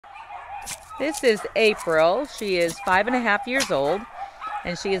This is April. She is 5.5 years old,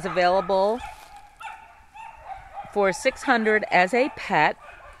 and she is available for $600 as a pet,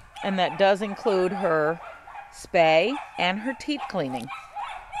 and that does include her spay and her teeth cleaning.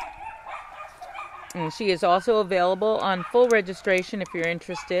 And she is also available on full registration if you're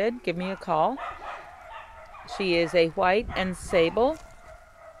interested. Give me a call. She is a white and sable,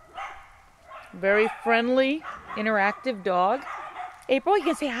 very friendly, interactive dog. April, you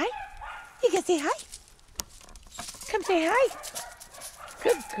can say hi? You can say hi? Come say hi.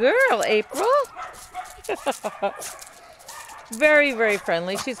 Good girl, April. Very, very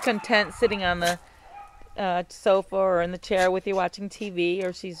friendly. She's content sitting on the sofa or in the chair with you watching TV,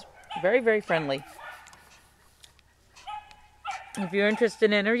 or she's very, very friendly. If you're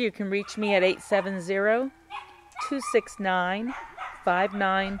interested in her, you can reach me at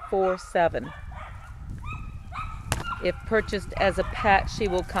 870-269-5947. If purchased as a pet, she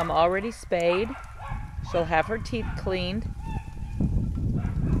will come already spayed. She'll have her teeth cleaned.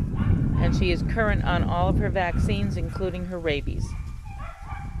 And she is current on all of her vaccines, including her rabies.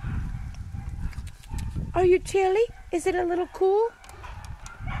 Are you chilly? Is it a little cool?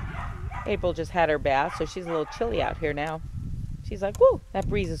 April just had her bath, so she's a little chilly out here now. She's like, whoo, that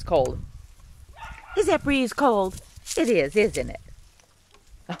breeze is cold. Is that breeze cold? It is, isn't it?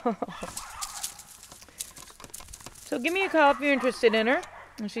 So give me a call if you're interested in her.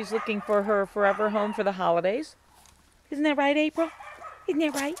 And she's looking for her forever home for the holidays. Isn't that right, April? Isn't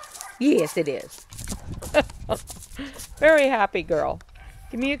that right? Yes, it is. Very happy girl.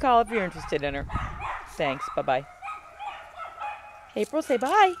 Give me a call if you're interested in her. Thanks. Bye-bye. April, say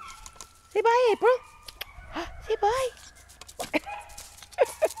bye. Say bye, April. Say bye.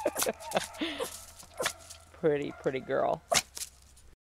 Pretty girl.